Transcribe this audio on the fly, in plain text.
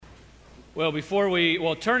Well,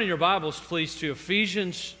 turn in your Bibles, please, to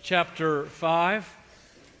Ephesians chapter 5.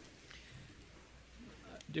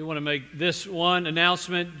 I do want to make this one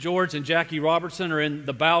announcement. George and Jackie Robertson are in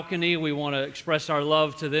the balcony. We want to express our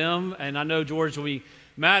love to them. And I know George will be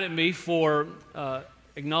mad at me for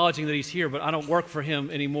acknowledging that he's here, but I don't work for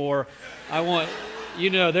him anymore.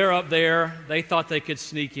 They're up there. They thought they could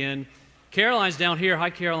sneak in. Caroline's down here. Hi,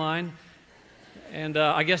 Caroline. And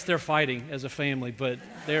I guess they're fighting as a family, but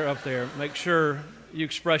they're up there. Make sure you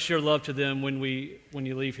express your love to them when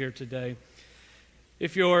you leave here today.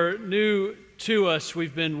 If you're new to us,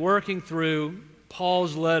 we've been working through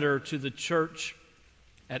Paul's letter to the church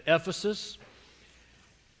at Ephesus.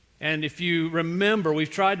 And if you remember,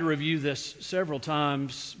 we've tried to review this several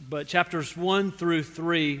times, but chapters 1 through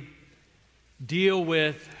 3 deal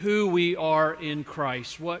with who we are in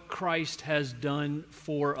Christ, what Christ has done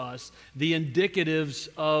for us, the indicatives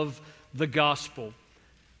of the gospel,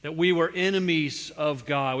 that we were enemies of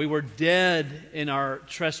God. We were dead in our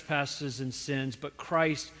trespasses and sins, but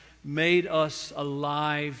Christ made us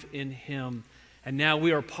alive in Him. And now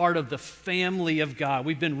we are part of the family of God.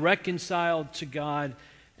 We've been reconciled to God,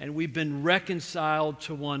 and we've been reconciled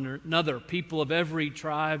to one another, people of every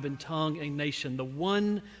tribe and tongue and nation, the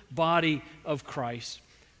one body of Christ.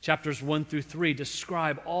 Chapters 1 through 3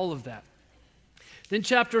 describe all of that. Then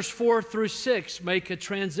chapters 4 through 6 make a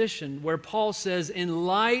transition where Paul says, in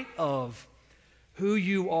light of who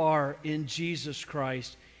you are in Jesus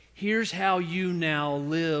Christ, here's how you now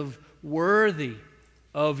live worthy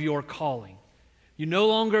of your calling. You no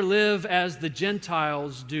longer live as the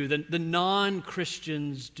Gentiles do, the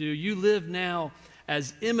non-Christians do. You live now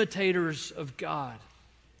as imitators of God.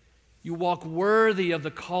 You walk worthy of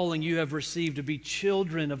the calling you have received to be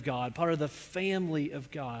children of God, part of the family of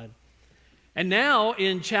God. And now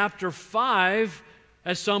in chapter 5,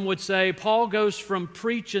 as some would say, Paul goes from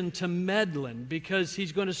preaching to meddling, because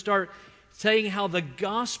he's going to start saying how the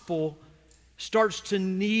gospel starts to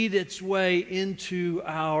knead its way into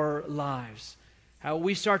our lives. How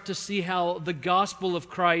we start to see how the gospel of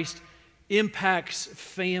Christ impacts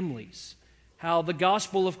families, how the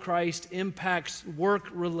gospel of Christ impacts work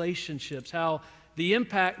relationships, how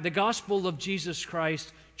the gospel of Jesus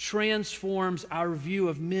Christ transforms our view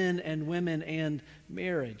of men and women and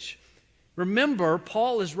marriage. Remember,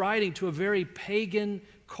 Paul is writing to a very pagan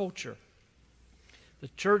culture. The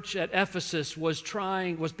church at Ephesus was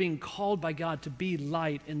being called by God to be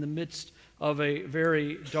light in the midst of a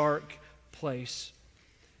very dark place.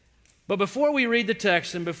 But before we read the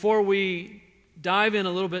text and before we dive in a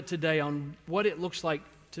little bit today on what it looks like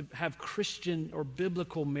to have Christian or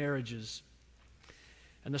biblical marriages,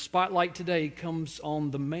 and the spotlight today comes on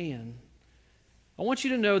the man, I want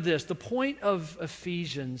you to know this: the point of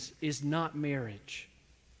Ephesians is not marriage.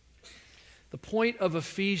 The point of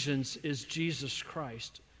Ephesians is Jesus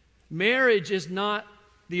Christ. Marriage is not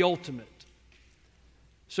the ultimate.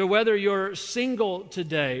 So whether you're single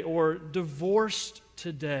today or divorced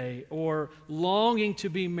today or longing to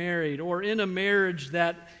be married or in a marriage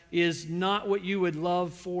that is not what you would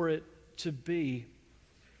love for it to be,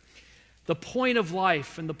 the point of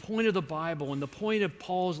life and the point of the Bible and the point of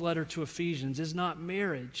Paul's letter to Ephesians is not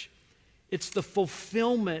marriage. It's the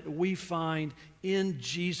fulfillment we find in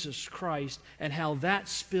Jesus Christ and how that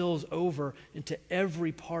spills over into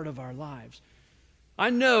every part of our lives.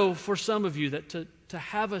 I know for some of you that to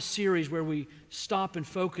have a series where we stop and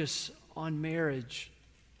focus on marriage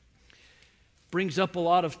brings up a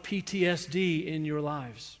lot of PTSD in your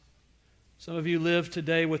lives. Some of you live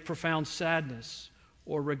today with profound sadness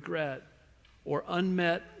or regret or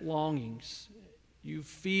unmet longings. You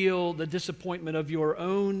feel the disappointment of your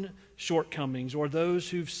own shortcomings or those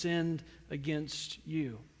who've sinned against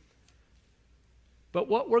you. But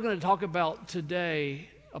what we're going to talk about today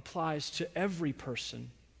applies to every person,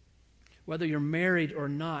 whether you're married or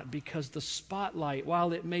not, because the spotlight,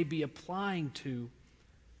 while it may be applying to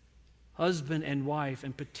husband and wife,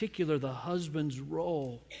 in particular the husband's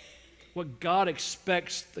role, what God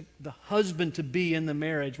expects the husband to be in the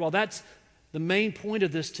marriage, well, that's the main point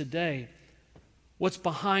of this today. What's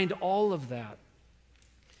behind all of that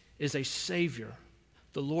is a Savior,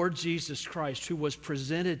 the Lord Jesus Christ, who was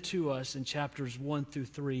presented to us in chapters 1 through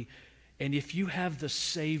 3. And if you have the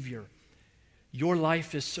Savior, your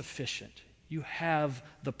life is sufficient. You have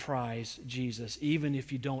the prize, Jesus, even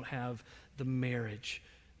if you don't have the marriage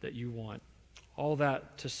that you want. All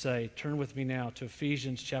that to say, turn with me now to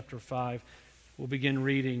Ephesians chapter 5. We'll begin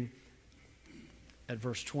reading at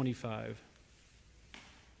verse 25.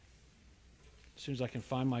 As soon as I can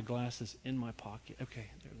find my glasses in my pocket. Okay,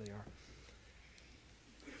 there they are.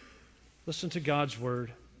 Listen to God's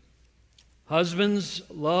word. Husbands,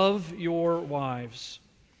 love your wives,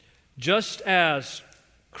 just as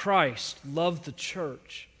Christ loved the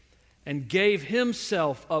church and gave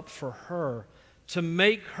himself up for her to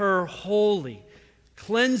make her holy,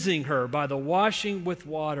 cleansing her by the washing with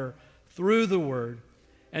water through the word,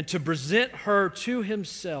 and to present her to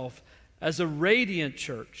himself as a radiant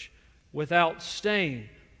church without stain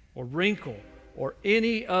or wrinkle or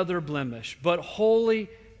any other blemish, but holy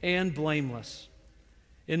and blameless.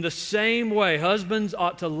 In the same way, husbands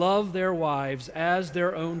ought to love their wives as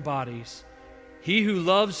their own bodies. He who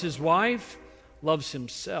loves his wife loves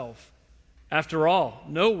himself. After all,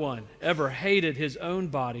 no one ever hated his own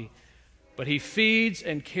body, but he feeds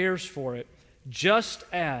and cares for it, just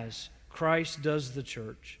as Christ does the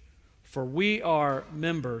church. For we are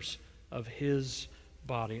members of his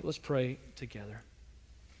body. Let's pray together.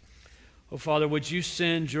 Oh, Father, would you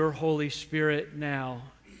send your Holy Spirit now,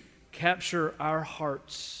 capture our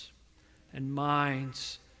hearts and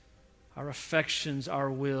minds, our affections, our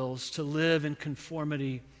wills, to live in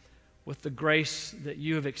conformity with the grace that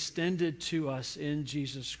you have extended to us in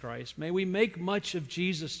Jesus Christ. May we make much of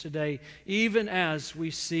Jesus today, even as we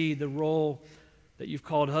see the role that you've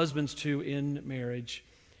called husbands to in marriage.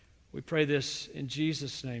 We pray this in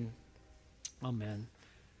Jesus' name. Amen.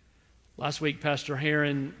 Last week, Pastor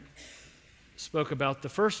Heron spoke about the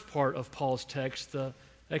first part of Paul's text, the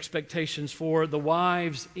expectations for the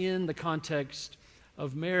wives in the context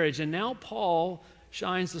of marriage. And now Paul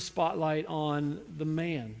shines the spotlight on the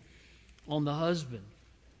man, on the husband.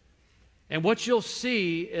 And what you'll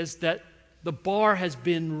see is that the bar has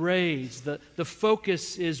been raised. The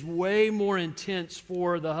focus is way more intense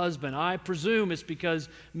for the husband. I presume it's because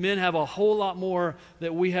men have a whole lot more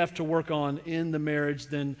that we have to work on in the marriage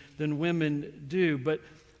than women do. But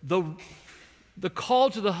the call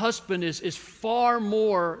to the husband is far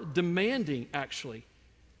more demanding, actually.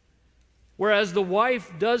 Whereas the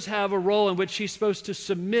wife does have a role in which she's supposed to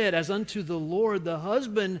submit as unto the Lord, the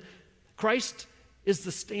husband, Christ is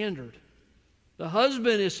the standard. The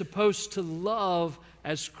husband is supposed to love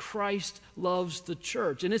as Christ loves the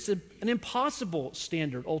church. And it's an impossible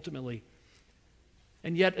standard, ultimately.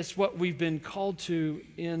 And yet it's what we've been called to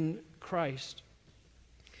in Christ.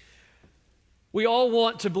 We all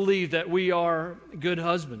want to believe that we are good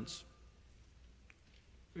husbands.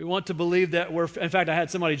 We want to believe that we're... In fact, I had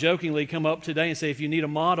somebody jokingly come up today and say, if you need a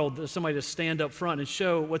model, somebody to stand up front and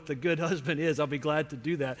show what the good husband is, I'll be glad to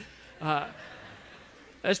do that.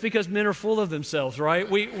 That's because men are full of themselves, right?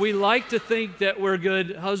 We like to think that we're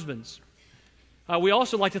good husbands. We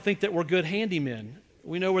also like to think that we're good handymen.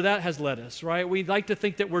 We know where that has led us, right? We like to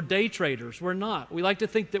think that we're day traders. We're not. We like to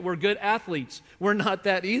think that we're good athletes. We're not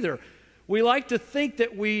that either. We like to think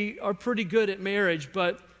that we are pretty good at marriage,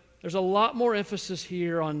 but there's a lot more emphasis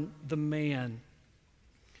here on the man,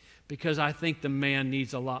 because I think the man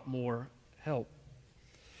needs a lot more help.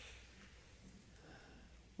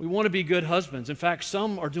 We want to be good husbands. In fact,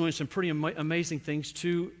 some are doing some pretty amazing things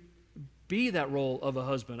to be that role of a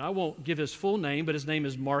husband. I won't give his full name, but his name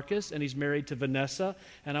is Marcus, and he's married to Vanessa,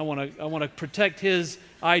 and I want to protect his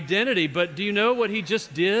identity. But do you know what he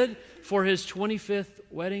just did for his 25th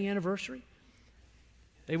wedding anniversary?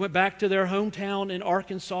 They went back to their hometown in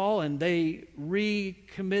Arkansas, and they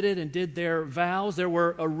recommitted and did their vows. There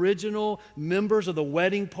were original members of the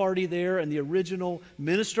wedding party there, and the original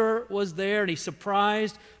minister was there, and he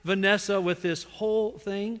surprised Vanessa with this whole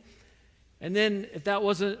thing. And then, if that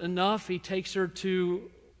wasn't enough, he takes her to,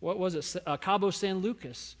 Cabo San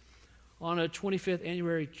Lucas on a 25th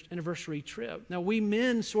anniversary trip. Now, we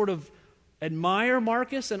men sort of admire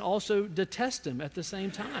Marcus and also detest him at the same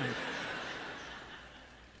time.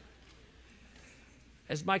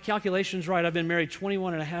 As my calculation's right, I've been married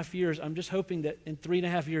 21 and a half years. I'm just hoping that in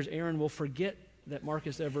 3.5 years, Aaron will forget that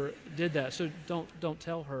Marcus ever did that. So don't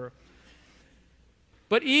tell her.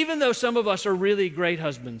 But even though some of us are really great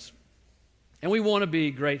husbands, and we want to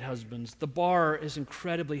be great husbands, the bar is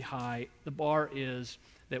incredibly high. The bar is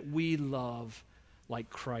that we love like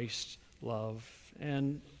Christ loved.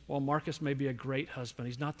 And while Marcus may be a great husband,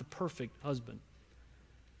 he's not the perfect husband.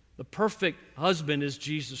 The perfect husband is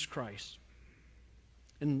Jesus Christ.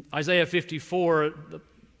 In Isaiah 54,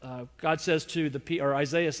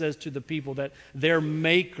 Isaiah says to the people that their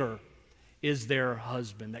maker is their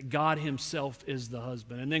husband, that God himself is the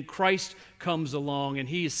husband. And then Christ comes along, and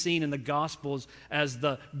he is seen in the Gospels as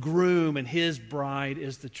the groom, and his bride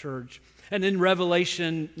is the church. And in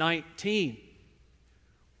Revelation 19,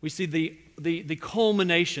 we see the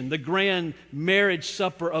culmination, the grand marriage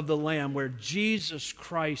supper of the Lamb, where Jesus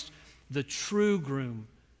Christ, the true groom,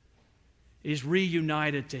 is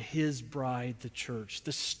reunited to his bride, the church.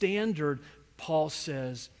 The standard, Paul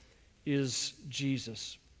says, is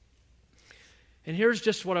Jesus. And here's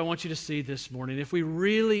just what I want you to see this morning. If we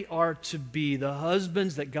really are to be the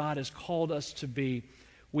husbands that God has called us to be,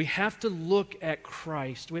 we have to look at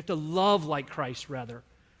Christ. We have to love like Christ, rather.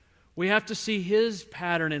 We have to see His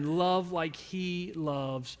pattern and love like He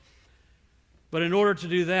loves. But in order to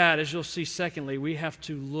do that, as you'll see secondly, we have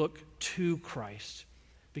to look to Christ,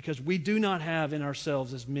 because we do not have in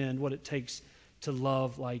ourselves as men what it takes to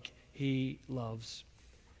love like He loves.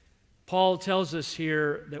 Paul tells us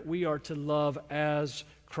here that we are to love as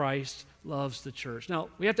Christ loves the church. Now,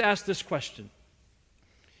 we have to ask this question.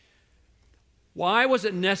 Why was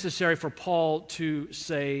it necessary for Paul to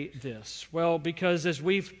say this? Well, because as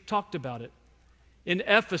we've talked about it, in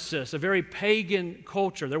Ephesus, a very pagan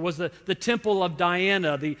culture, there was the temple of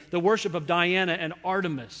Diana, the worship of Diana and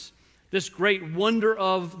Artemis, this great wonder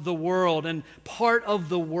of the world, and part of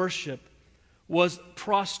the worship was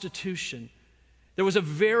prostitution. There was a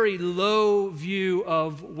very low view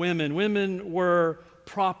of women. Women were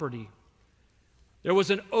property. There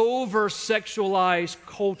was an over-sexualized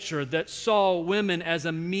culture that saw women as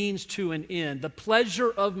a means to an end, the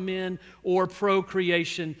pleasure of men or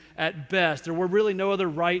procreation at best. There were really no other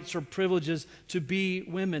rights or privileges to be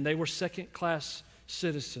women. They were second-class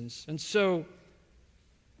citizens. And so,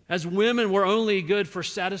 as women were only good for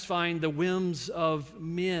satisfying the whims of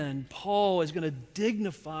men, Paul is going to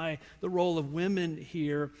dignify the role of women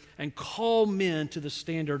here and call men to the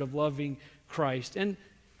standard of loving Christ. And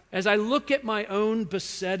as I look at my own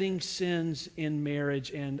besetting sins in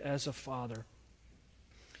marriage and as a father,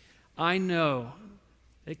 I know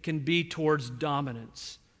it can be towards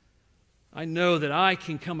dominance. I know that I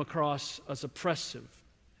can come across as oppressive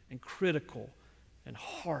and critical and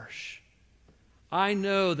harsh. I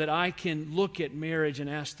know that I can look at marriage and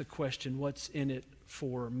ask the question, what's in it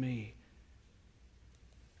for me?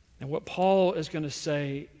 And what Paul is going to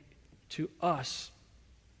say to us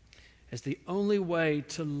is the only way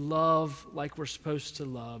to love like we're supposed to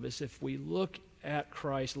love is if we look at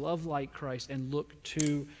Christ, love like Christ, and look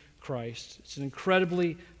to Christ. It's an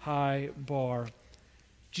incredibly high bar.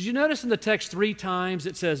 Did you notice in the text 3 times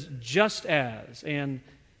it says just as, and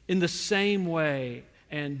in the same way,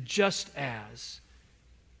 and just as?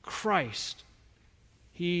 Christ,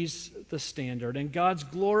 He's the standard. And God's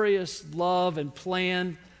glorious love and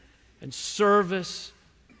plan and service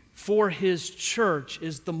for His church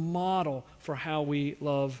is the model for how we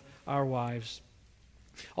love our wives.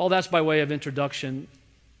 All that's by way of introduction.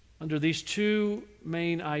 Under these 2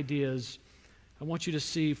 main ideas, I want you to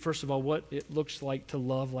see, first of all, what it looks like to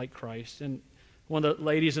love like Christ. And one of the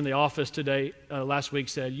ladies in the office today, last week,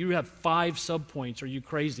 said, "You have 5 subpoints. Are you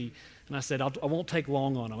crazy?" And I said, I won't take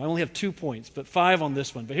long on them. I only have 2 points, but 5 on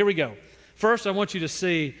this one. But here we go. First, I want you to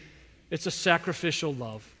see it's a sacrificial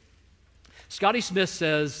love. Scotty Smith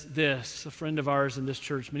says this, a friend of ours in this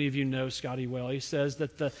church. Many of you know Scotty well. He says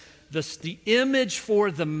that the image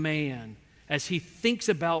for the man, as he thinks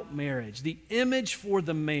about marriage, the image for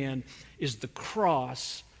the man is the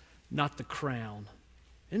cross, not the crown.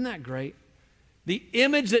 Isn't that great? The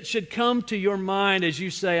image that should come to your mind as you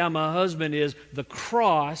say, I'm a husband, is the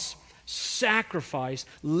cross, sacrifice,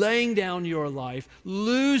 laying down your life,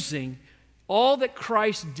 losing all that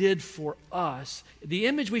Christ did for us. The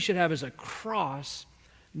image we should have is a cross,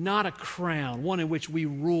 not a crown, one in which we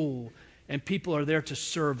rule and people are there to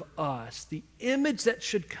serve us. The image that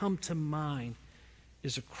should come to mind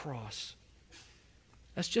is a cross.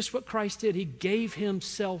 That's just what Christ did. He gave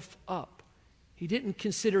Himself up. He didn't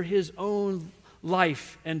consider His own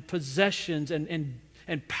life and possessions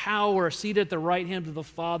and power seated at the right hand of the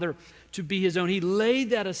Father to be His own. He laid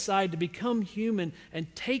that aside to become human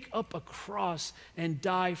and take up a cross and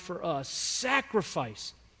die for us.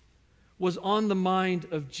 Sacrifice was on the mind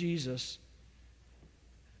of Jesus.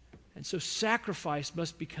 And so sacrifice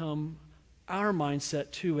must become our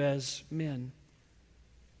mindset too as men.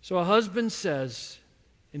 So a husband says,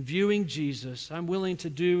 in viewing Jesus, I'm willing to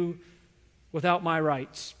do without my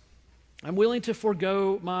rights. I'm willing to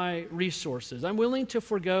forego my resources. I'm willing to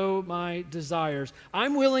forego my desires.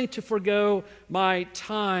 I'm willing to forego my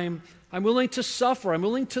time. I'm willing to suffer. I'm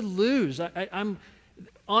willing to lose. I'm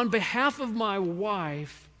on behalf of my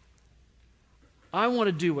wife, I want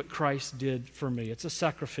to do what Christ did for me. It's a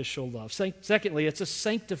sacrificial love. Secondly, it's a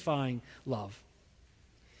sanctifying love.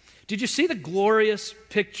 Did you see the glorious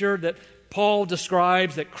picture that Paul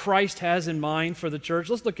describes that Christ has in mind for the church?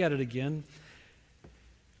 Let's look at it again.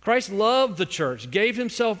 Christ loved the church, gave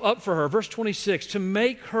Himself up for her, verse 26, to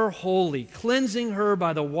make her holy, cleansing her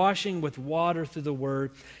by the washing with water through the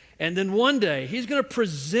Word. And then one day, He's going to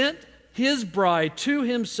present His bride to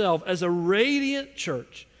Himself as a radiant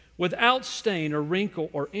church without stain or wrinkle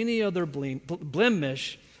or any other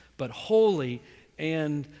blemish, but holy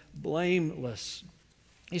and blameless.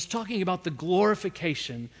 He's talking about the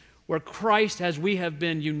glorification where Christ, as we have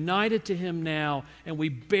been united to him now and we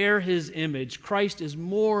bear his image, Christ is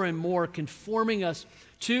more and more conforming us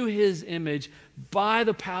to his image by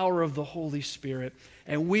the power of the Holy Spirit.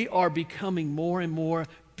 And we are becoming more and more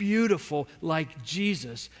beautiful like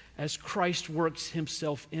Jesus as Christ works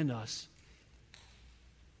himself in us.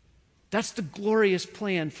 That's the glorious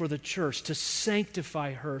plan for the church, to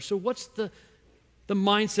sanctify her. So what's the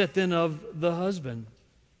mindset then of the husband?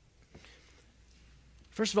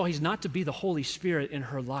 First of all, he's not to be the Holy Spirit in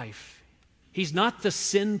her life. He's not the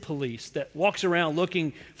sin police that walks around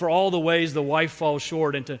looking for all the ways the wife falls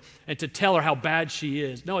short and to tell her how bad she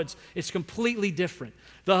is. No, it's completely different.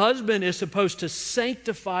 The husband is supposed to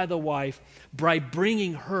sanctify the wife by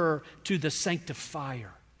bringing her to the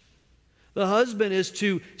sanctifier. The husband is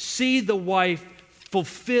to see the wife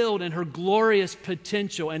fulfilled in her glorious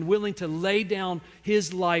potential and willing to lay down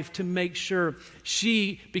his life to make sure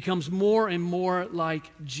she becomes more and more like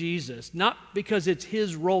Jesus. Not because it's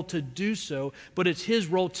his role to do so, but it's his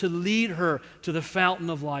role to lead her to the fountain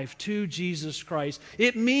of life, to Jesus Christ.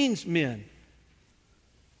 It means, men,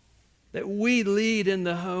 that we lead in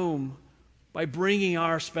the home by bringing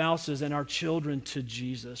our spouses and our children to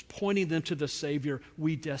Jesus, pointing them to the Savior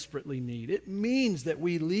we desperately need. It means that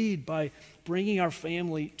we lead by bringing our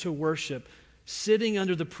family to worship, sitting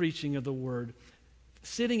under the preaching of the Word,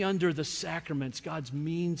 sitting under the sacraments, God's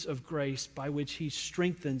means of grace by which he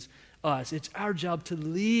strengthens us. It's our job to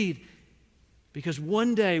lead, because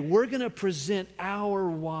one day we're going to present our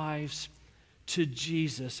wives to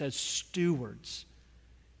Jesus as stewards.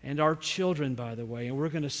 And our children, by the way, and we're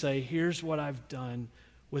going to say, here's what I've done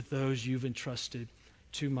with those you've entrusted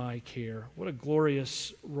to my care. What a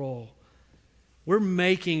glorious role. We're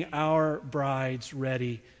making our brides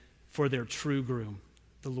ready for their true groom,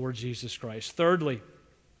 the Lord Jesus Christ. Thirdly,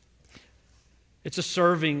 it's a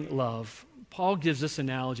serving love. Paul gives this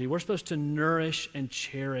analogy. We're supposed to nourish and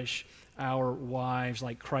cherish our wives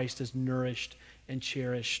like Christ has nourished and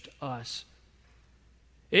cherished us.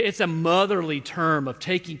 It's a motherly term of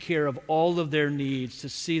taking care of all of their needs, to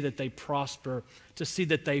see that they prosper, to see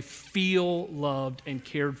that they feel loved and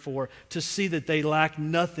cared for, to see that they lack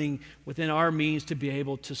nothing within our means to be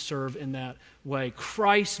able to serve in that way.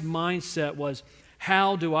 Christ's mindset was,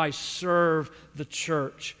 how do I serve the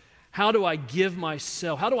church? How do I give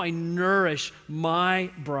myself? How do I nourish my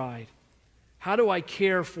bride? How do I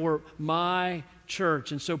care for my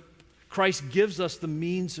church? And so Christ gives us the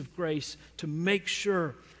means of grace to make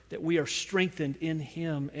sure that we are strengthened in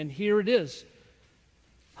him. And here it is.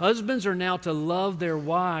 Husbands are now to love their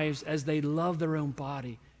wives as they love their own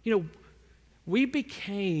body. You know, we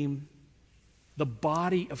became the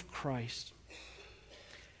body of Christ.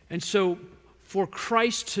 And so for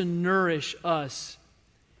Christ to nourish us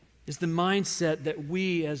is the mindset that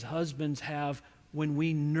we as husbands have when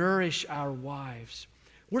we nourish our wives.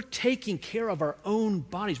 We're taking care of our own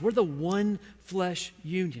bodies. We're the one flesh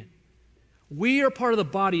union. We are part of the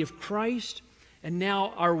body of Christ, and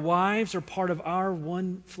now our wives are part of our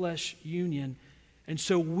one flesh union. And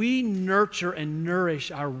so we nurture and nourish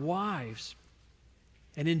our wives.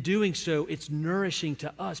 And in doing so, it's nourishing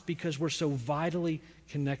to us because we're so vitally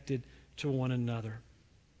connected to one another.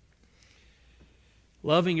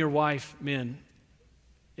 Loving your wife, men,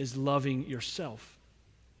 is loving yourself.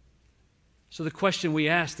 So the question we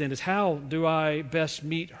ask then is, how do I best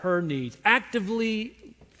meet her needs? Actively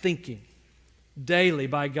thinking daily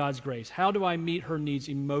by God's grace. How do I meet her needs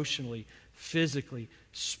emotionally, physically,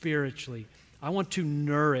 spiritually? I want to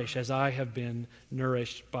nourish as I have been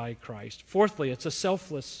nourished by Christ. Fourthly, it's a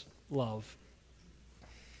selfless love.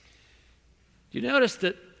 Do you notice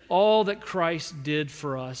that all that Christ did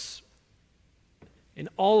for us, in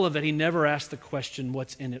all of it, he never asked the question,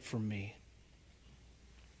 what's in it for me?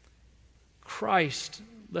 Christ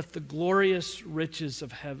left the glorious riches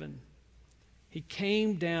of heaven. He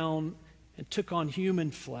came down and took on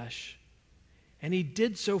human flesh, and he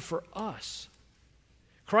did so for us.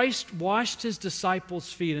 Christ washed his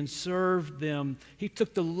disciples' feet and served them. He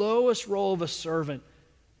took the lowest role of a servant,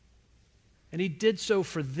 and he did so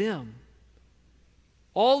for them.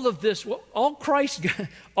 All of this, all Christ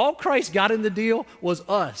got in the deal was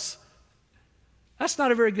us. That's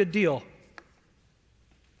not a very good deal.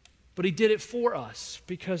 But he did it for us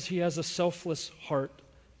because he has a selfless heart.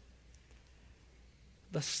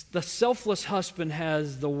 The selfless husband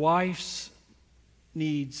has the wife's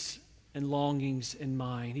needs and longings in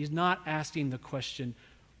mind. He's not asking the question,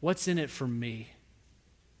 what's in it for me?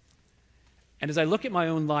 And as I look at my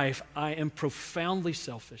own life, I am profoundly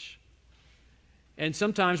selfish. And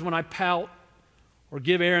sometimes when I pout or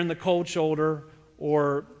give Aaron the cold shoulder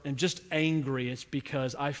or am just angry, it's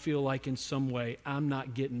because I feel like in some way I'm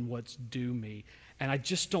not getting what's due me. And I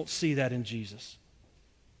just don't see that in Jesus.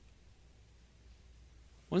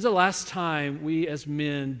 When's the last time we as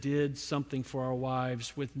men did something for our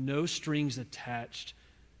wives with no strings attached?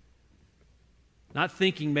 Not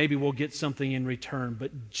thinking maybe we'll get something in return,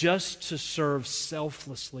 but just to serve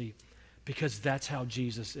selflessly because that's how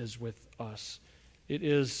Jesus is with us. It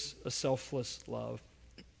is a selfless love.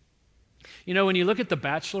 You know, when you look at The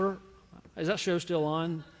Bachelor, is that show still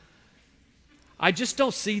on? I just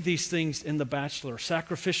don't see these things in The Bachelor.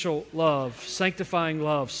 Sacrificial love, sanctifying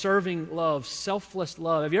love, serving love, selfless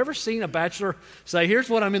love. Have you ever seen a bachelor say, here's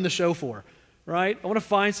what I'm in the show for, right? I want to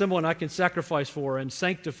find someone I can sacrifice for and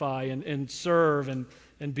sanctify and serve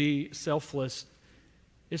and be selfless.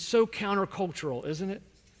 It's so countercultural, isn't it?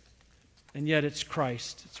 And yet it's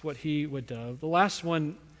Christ. It's what he would do. The last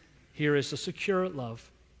one here is a secure love.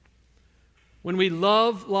 When we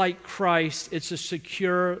love like Christ, it's a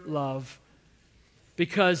secure love.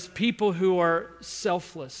 Because people who are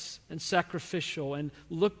selfless and sacrificial and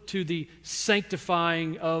look to the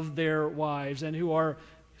sanctifying of their wives and who are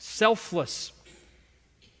selfless,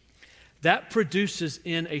 that produces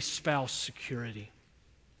in a spouse security.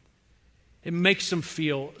 It makes them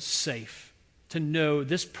feel safe to know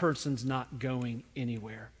this person's not going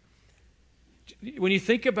anywhere. When you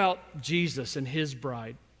think about Jesus and his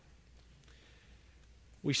bride,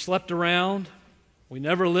 we slept around, we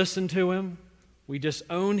never listened to him, we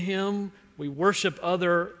disown him, we worship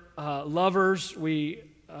other lovers, we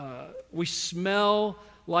smell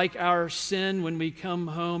like our sin when we come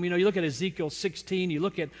home. You know, you look at Ezekiel 16, you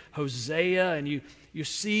look at Hosea, and you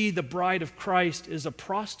see the bride of Christ is a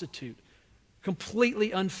prostitute,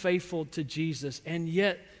 completely unfaithful to Jesus. And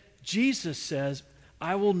yet, Jesus says,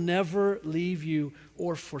 I will never leave you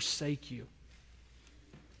or forsake you.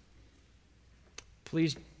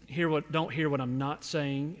 Please don't hear what I'm not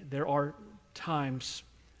saying. There are times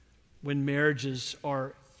when marriages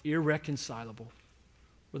are irreconcilable,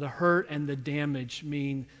 where the hurt and the damage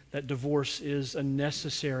mean that divorce is a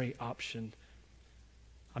necessary option.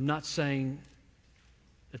 I'm not saying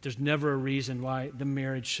that there's never a reason why the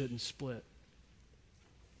marriage shouldn't split.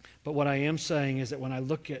 But what I am saying is that when I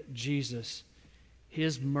look at Jesus,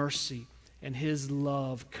 his mercy and his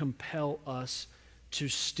love compel us to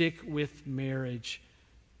stick with marriage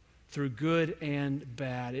through good and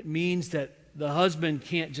bad. It means that the husband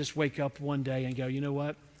can't just wake up one day and go, you know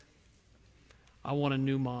what? I want a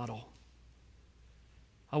new model.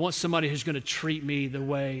 I want somebody who's going to treat me the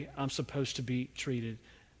way I'm supposed to be treated.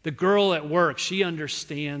 The girl at work, she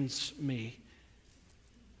understands me.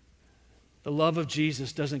 The love of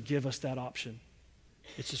Jesus doesn't give us that option.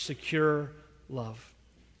 It's a secure love.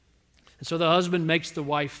 And so the husband makes the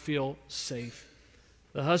wife feel safe.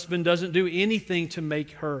 The husband doesn't do anything to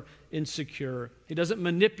make her insecure. He doesn't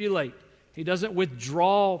manipulate. He doesn't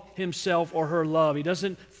withdraw himself or her love. He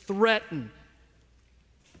doesn't threaten.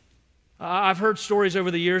 I've heard stories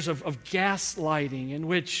over the years of gaslighting in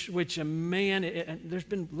which a man, and there's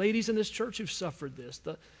been ladies in this church who've suffered this,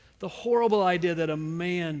 the horrible idea that a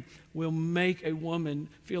man will make a woman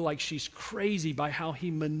feel like she's crazy by how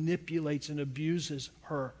he manipulates and abuses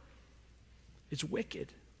her. It's wicked.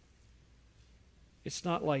 It's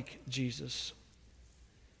not like Jesus.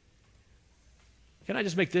 Can I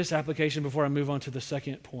just make this application before I move on to the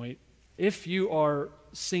second point? If you are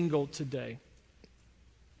single today,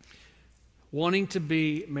 wanting to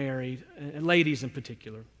be married, and ladies in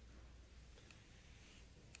particular,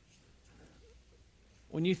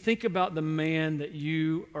 when you think about the man that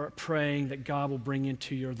you are praying that God will bring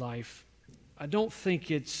into your life, I don't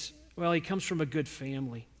think it's, well, he comes from a good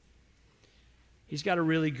family. He's got a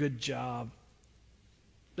really good job.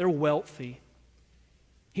 They're wealthy.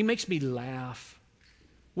 He makes me laugh.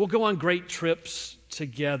 We'll go on great trips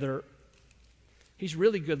together. He's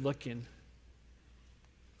really good looking.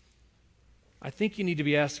 I think you need to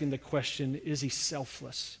be asking the question, is he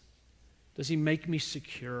selfless? Does he make me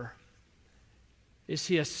secure? Is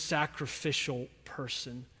he a sacrificial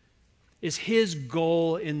person? Is his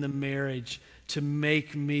goal in the marriage to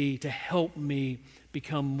help me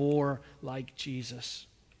become more like Jesus?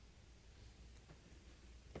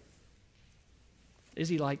 Is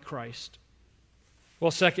he like Christ?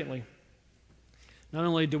 Well, secondly, not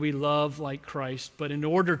only do we love like Christ, but in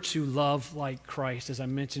order to love like Christ, as I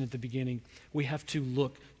mentioned at the beginning, we have to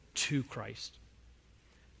look to Christ.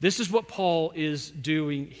 This is what Paul is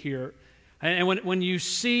doing here. And when you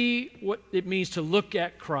see what it means to look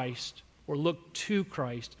at Christ or look to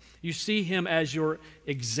Christ, You see him as your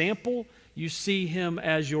example, you see him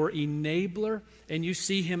as your enabler, and you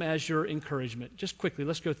see him as your encouragement. Just quickly,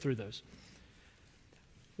 let's go through those.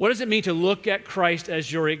 What does it mean to look at Christ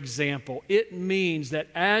as your example? It means that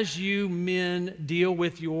as you men deal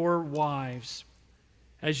with your wives,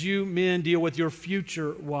 as you men deal with your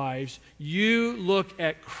future wives, you look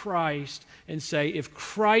at Christ and say, if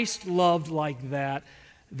Christ loved like that,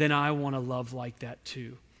 then I want to love like that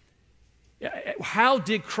too. How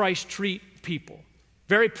did Christ treat people?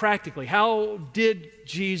 Very practically, how did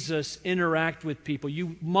Jesus interact with people?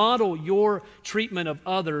 You model your treatment of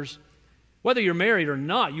others, whether you're married or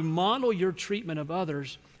not, you model your treatment of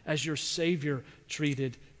others as your Savior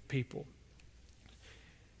treated people.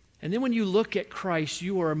 And then when you look at Christ,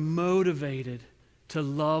 you are motivated to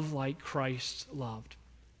love like Christ loved.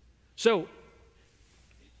 So,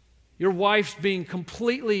 your wife's being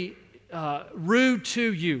completely rude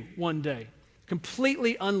to you one day,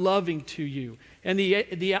 completely unloving to you. And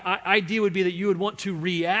the idea would be that you would want to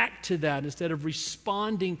react to that instead of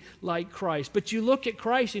responding like Christ. But you look at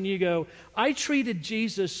Christ and you go, I treated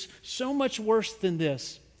Jesus so much worse than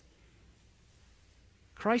this.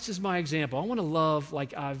 Christ is my example. I want to love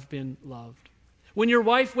like I've been loved. When your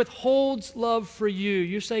wife withholds love for you,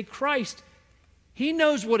 you say, Christ, he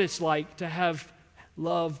knows what it's like to have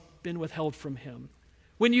love been withheld from him.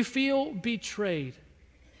 When you feel betrayed,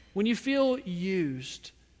 when you feel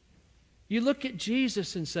used, you look at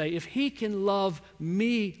Jesus and say, if he can love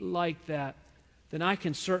me like that, then I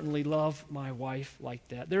can certainly love my wife like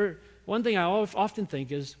that. One thing I often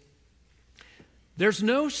think is, there's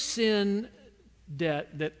no sin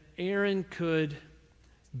debt that Aaron could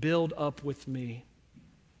build up with me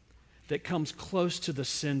that comes close to the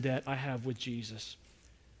sin debt I have with Jesus.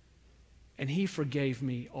 And he forgave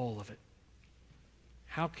me all of it.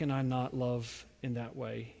 How can I not love in that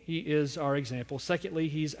way? He is our example. Secondly,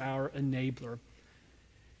 he's our enabler.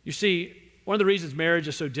 You see, one of the reasons marriage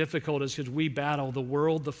is so difficult is because we battle the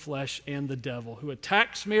world, the flesh, and the devil who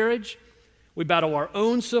attacks marriage. We battle our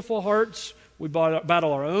own sinful hearts. We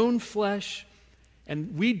battle our own flesh.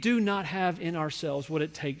 And we do not have in ourselves what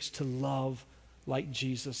it takes to love like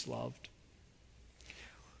Jesus loved.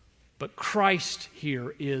 But Christ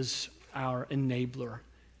here is our enabler.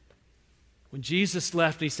 When Jesus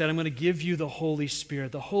left, he said, I'm going to give you the Holy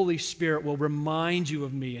Spirit. The Holy Spirit will remind you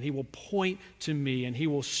of me, and he will point to me, and he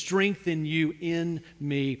will strengthen you in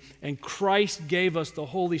me. And Christ gave us the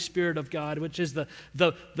Holy Spirit of God, which is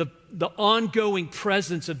the ongoing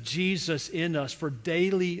presence of Jesus in us for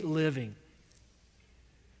daily living.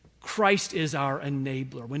 Christ is our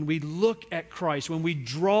enabler. When we look at Christ, when we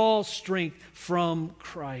draw strength from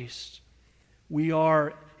Christ, we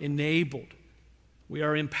are enabled, we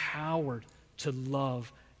are empowered to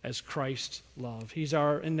love as Christ loved. He's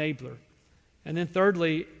our enabler. And then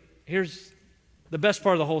thirdly, here's the best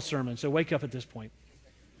part of the whole sermon, so wake up at this point.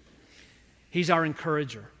 He's our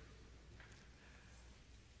encourager.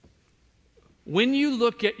 When you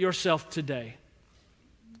look at yourself today,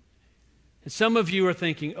 and some of you are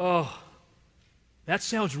thinking, oh, that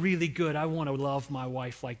sounds really good. I want to love my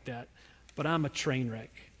wife like that, but I'm a train wreck.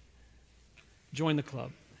 Join the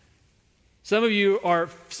club. Some of you are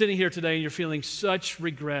sitting here today and you're feeling such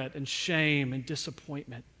regret and shame and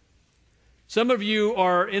disappointment. Some of you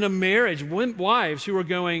are in a marriage, wives who are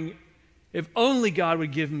going, if only God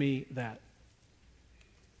would give me that.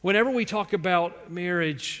 Whenever we talk about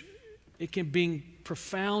marriage, it can bring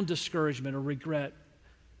profound discouragement or regret,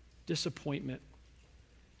 disappointment.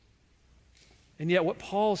 And yet what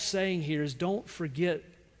Paul's saying here is don't forget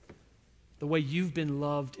the way you've been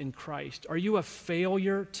loved in Christ. Are you a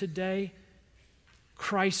failure today?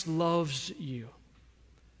 Christ loves you.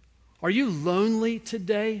 Are you lonely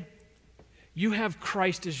today? You have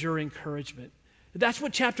Christ as your encouragement. That's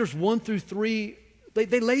what chapters 1 through 3,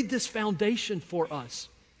 they laid this foundation for us.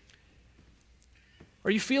 Are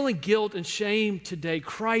you feeling guilt and shame today?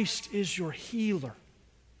 Christ is your healer.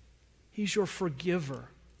 He's your forgiver.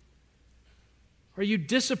 Are you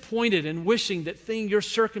disappointed and wishing that your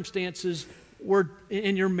circumstances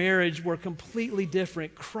in your marriage were completely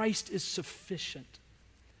different? Christ is sufficient.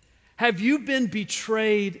 Have you been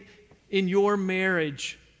betrayed in your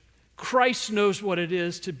marriage? Christ knows what it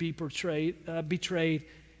is to be betrayed,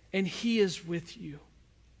 and he is with you.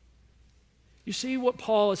 You see what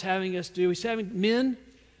Paul is having us do? He's having men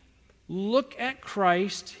look at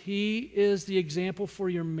Christ. He is the example for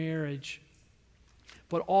your marriage.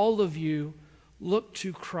 But all of you look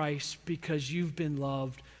to Christ because you've been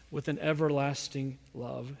loved with an everlasting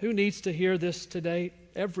love. Who needs to hear this today?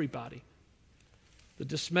 Everybody. The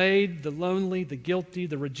dismayed, the lonely, the guilty,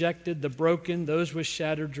 the rejected, the broken, those with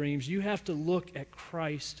shattered dreams. You have to look at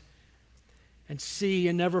Christ and see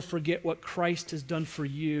and never forget what Christ has done for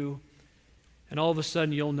you. And all of a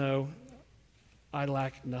sudden you'll know, I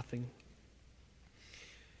lack nothing.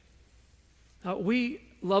 We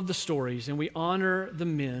love the stories and we honor the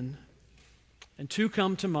men. And two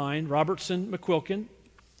come to mind: Robertson McQuilkin,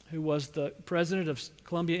 who was the president of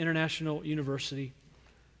Columbia International University,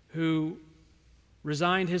 who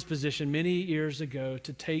resigned his position many years ago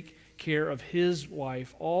to take care of his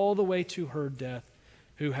wife all the way to her death,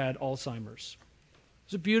 who had Alzheimer's.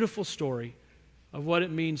 It's a beautiful story of what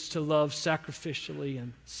it means to love sacrificially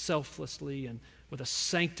and selflessly and with a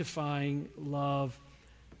sanctifying love,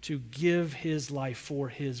 to give his life for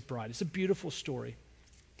his bride. It's a beautiful story.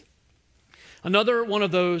 Another one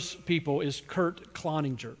of those people is Kurt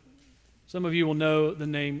Cloninger. Some of you will know the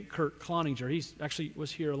name Kurt Cloninger. He actually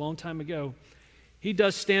was here a long time ago. He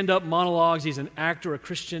does stand-up monologues. He's an actor, a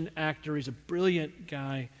Christian actor. He's a brilliant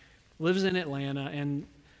guy, lives in Atlanta. And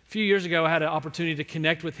a few years ago, I had an opportunity to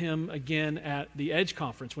connect with him again at the Edge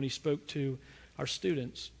Conference when he spoke to our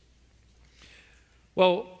students.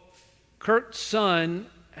 Well, Kurt's son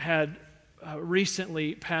had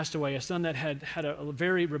recently passed away, a son that had a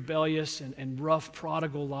very rebellious and rough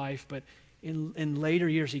prodigal life, but in later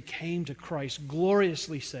years he came to Christ,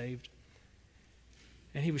 gloriously saved.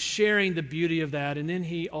 And he was sharing the beauty of that, and then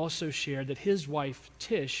he also shared that his wife,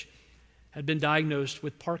 Tish, had been diagnosed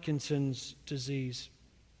with Parkinson's disease.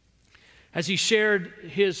 As he shared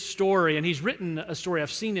his story, and he's written a story,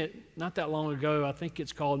 I've seen it not that long ago, I think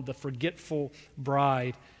it's called The Forgetful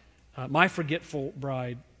Bride, My Forgetful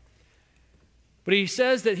Bride. But he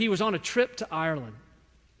says that he was on a trip to Ireland,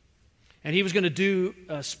 and he was going to do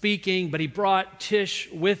speaking, but he brought Tish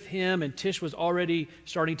with him, and Tish was already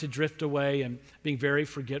starting to drift away and being very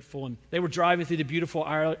forgetful. And they were driving through the beautiful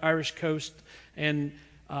Irish coast, and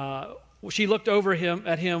she looked over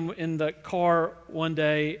at him in the car one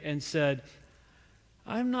day and said,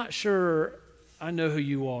 "I'm not sure I know who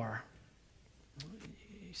you are."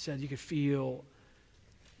 He said you could feel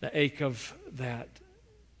the ache of that.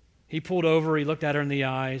 He pulled over, he looked at her in the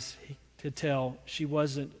eyes. He could tell she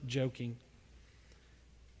wasn't joking.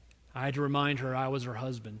 I had to remind her I was her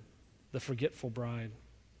husband, the forgetful bride.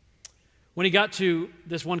 When he got to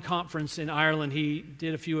this one conference in Ireland, he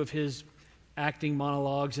did a few of his acting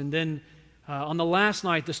monologues, and then on the last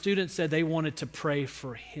night, the students said they wanted to pray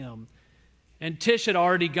for him. And Tish had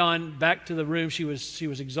already gone back to the room. She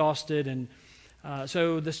was exhausted, and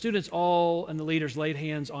so the students all and the leaders laid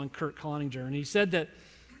hands on Kurt Cloninger, and he said that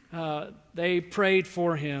they prayed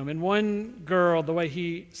for him. And one girl, the way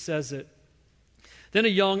he says it, then a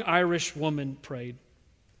young Irish woman prayed.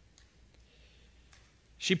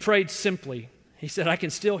 She prayed simply. He said, "I can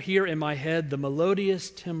still hear in my head the melodious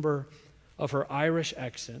timbre of her Irish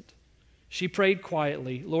accent." She prayed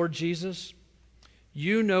quietly, "Lord Jesus,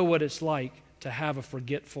 you know what it's like to have a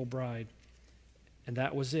forgetful bride." And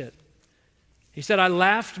that was it. He said, "I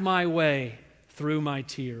laughed my way through my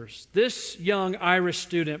tears." This young Irish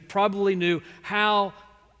student probably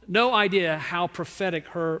no idea how prophetic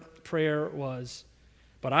her prayer was.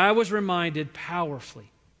 But I was reminded powerfully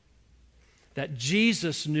that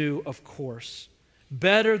Jesus knew, of course,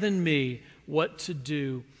 better than me what to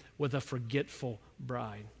do with a forgetful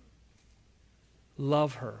bride.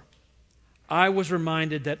 Love her. I was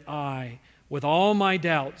reminded that I, with all my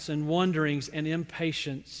doubts and wonderings and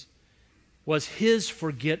impatience, was his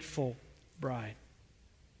forgetful bride.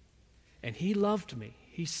 And he loved me.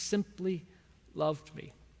 He simply loved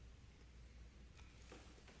me.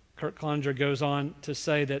 Kurt Cloninger goes on to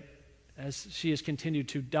say that as she has continued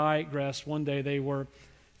to digress, one day they were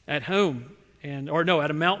at home,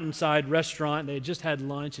 at a mountainside restaurant. They had just had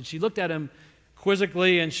lunch, and she looked at him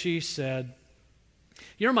quizzically and she said,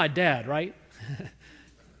 "You're my dad, right?"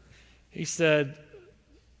 He said,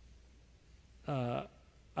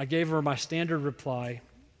 I gave her my standard reply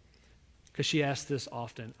because she asked this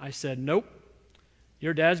often. I said, "Nope,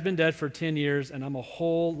 your dad's been dead for 10 years and I'm a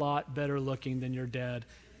whole lot better looking than your dad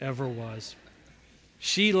ever was."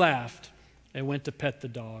 She laughed and went to pet the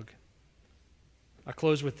dog. I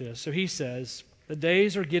close with this. So he says, "The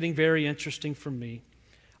days are getting very interesting for me.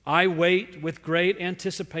 I wait with great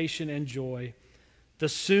anticipation and joy the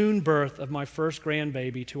soon birth of my first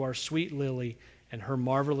grandbaby to our sweet Lily and her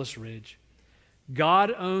marvelous Ridge.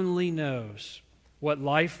 God only knows what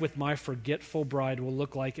life with my forgetful bride will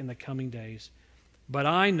look like in the coming days. But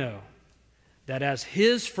I know that as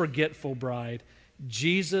his forgetful bride,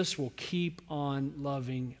 Jesus will keep on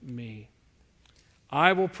loving me.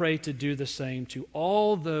 I will pray to do the same to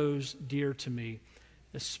all those dear to me,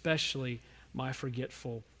 especially my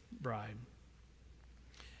forgetful bride."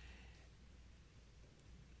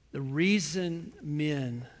 The reason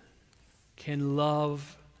men can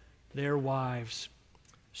love their wives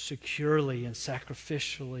securely and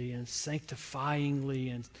sacrificially and sanctifyingly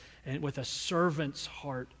and with a servant's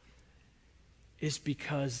heart is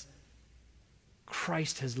because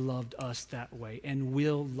Christ has loved us that way and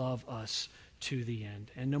will love us to the end.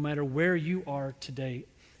 And no matter where you are today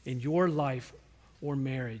in your life or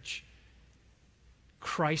marriage,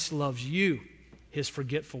 Christ loves you, his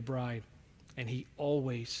forgetful bride, and he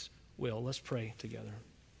always will. Let's pray together.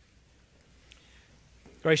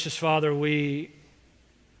 Gracious Father, we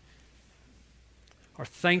are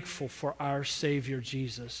thankful for our Savior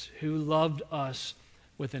Jesus, who loved us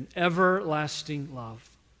with an everlasting love.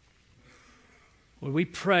 We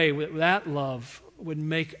pray that love would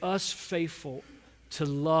make us faithful to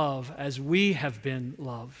love as we have been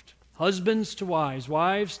loved. Husbands to wives,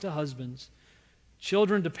 wives to husbands,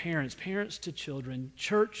 children to parents, parents to children,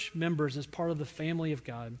 church members as part of the family of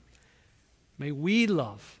God. May we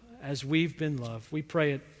love as we've been loved. We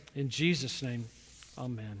pray it in Jesus' name.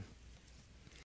 Amen.